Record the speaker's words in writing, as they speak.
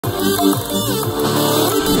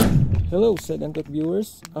Hello SeganTech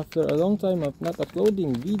viewers, after a long time of not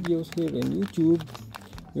uploading videos here in YouTube,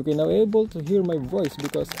 you can now able to hear my voice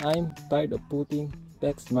because I'm tired of putting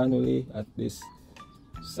text manually at this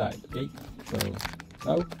side. Okay, so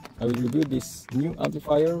now I will review this new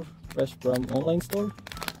amplifier fresh from online store.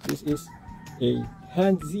 This is a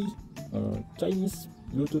Hanzi Chinese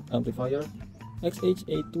Bluetooth amplifier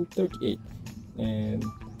XY-P15W, and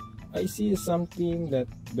I see something that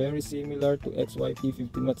very similar to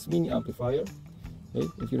XY-P15W mini amplifier. Okay,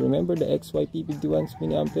 if you remember the XY-P15W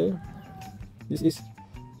mini amplifier, this is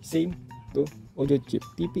same to audio chip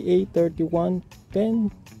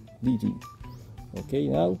TPA3110 DG. Okay,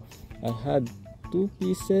 now I had two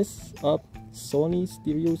pieces of Sony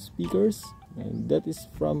stereo speakers, and that is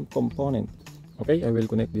from component. Okay, I will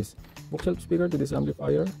connect this bookshelf speaker to this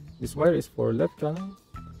amplifier. This wire is for left channel.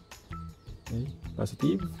 Okay,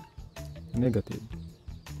 positive, negative.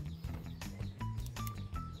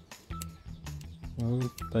 Now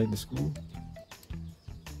tight the screw.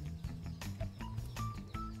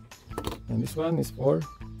 And this one is for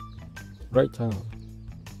right channel.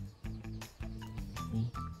 Okay.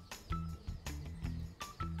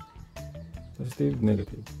 Positive,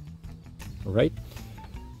 negative. Alright.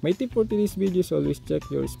 My tip for today's video is always check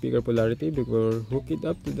your speaker polarity before hook it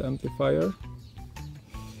up to the amplifier.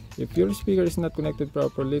 If your speaker is not connected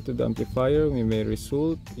properly to the amplifier, it may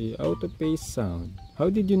result in out of phase sound. How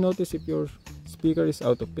did you notice if your speaker is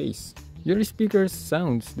out of phase? Your speaker's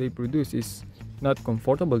sounds they produce is not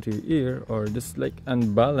comfortable to your ear or just like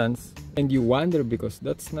unbalanced, and you wonder because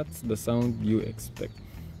that's not the sound you expect.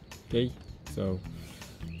 Okay, so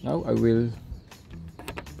now I will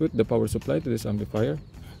put the power supply to this amplifier.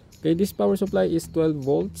 Okay, this power supply is 12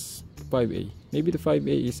 volts 5A. Maybe the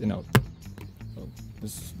 5A is an out. So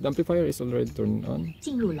the amplifier is already turned on.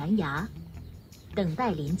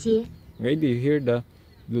 Okay, do you hear the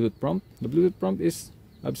Bluetooth prompt? The Bluetooth prompt is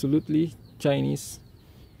absolutely Chinese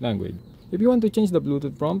language. If you want to change the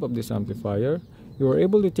Bluetooth prompt of this amplifier, you are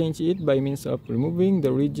able to change it by means of removing the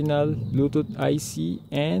original Bluetooth IC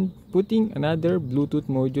and putting another Bluetooth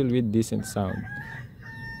module with decent sound.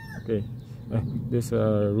 Okay, there's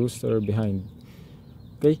a rooster behind.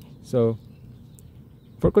 Okay, so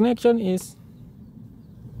for connection is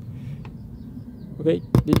okay.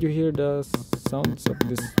 Did you hear the sounds of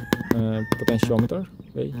this potentiometer?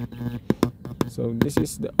 Okay, so this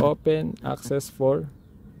is the open access for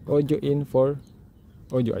audio in for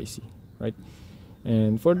audio IC, right?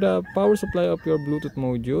 And for the power supply of your Bluetooth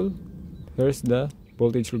module, here's the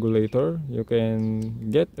voltage regulator. You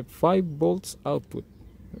can get a 5 volts output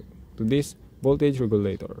to this voltage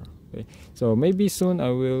regulator. Okay, so maybe soon I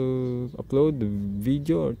will upload the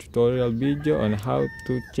video or tutorial video on how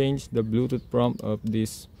to change the Bluetooth prompt of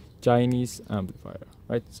this Chinese amplifier.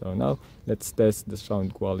 Right, so now let's test the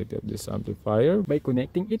sound quality of this amplifier by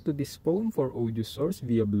connecting it to this phone for audio source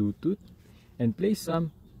via Bluetooth and play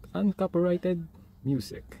some uncopyrighted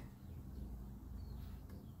music.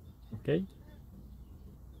 Okay,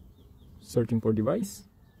 searching for device.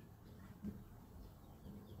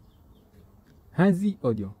 Hanzi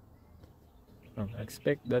audio. I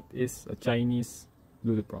expect that is a Chinese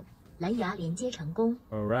Bluetooth prompt.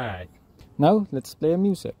 Alright, now let's play a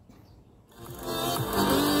music.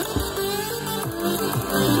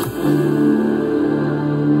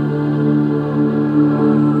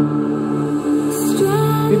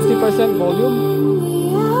 50% volume.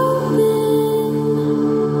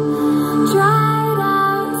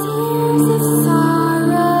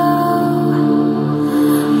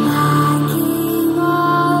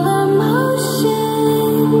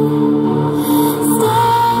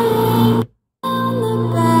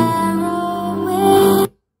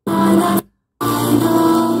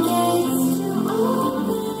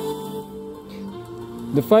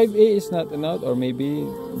 The 5A is not an out, or maybe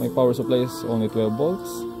my power supply is only 12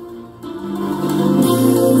 volts.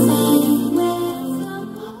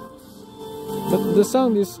 But the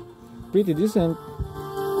sound is pretty decent.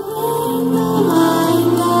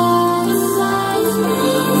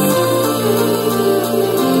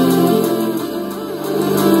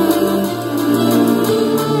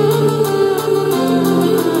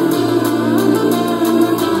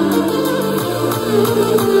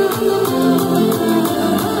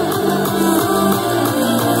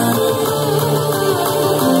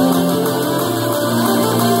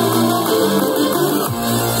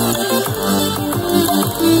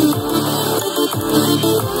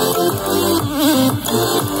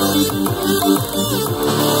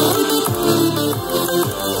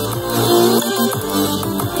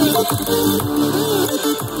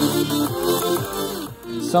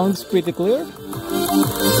 Sounds pretty clear.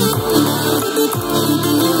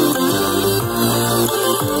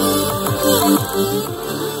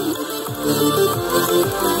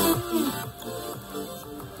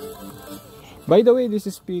 By the way, these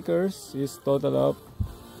speakers is total of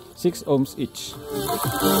 6 ohms each.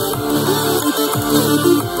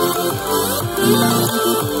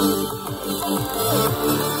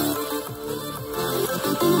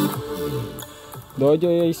 The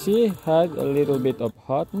audio AC had a little bit of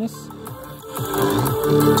hotness.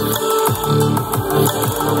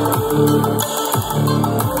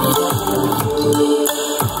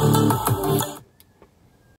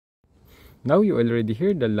 Now you already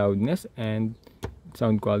hear the loudness and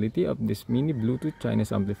sound quality of this mini Bluetooth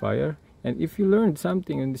Chinese amplifier. And if you learned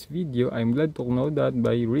something in this video, I'm glad to know that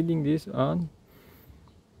by reading this on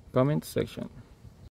comment section.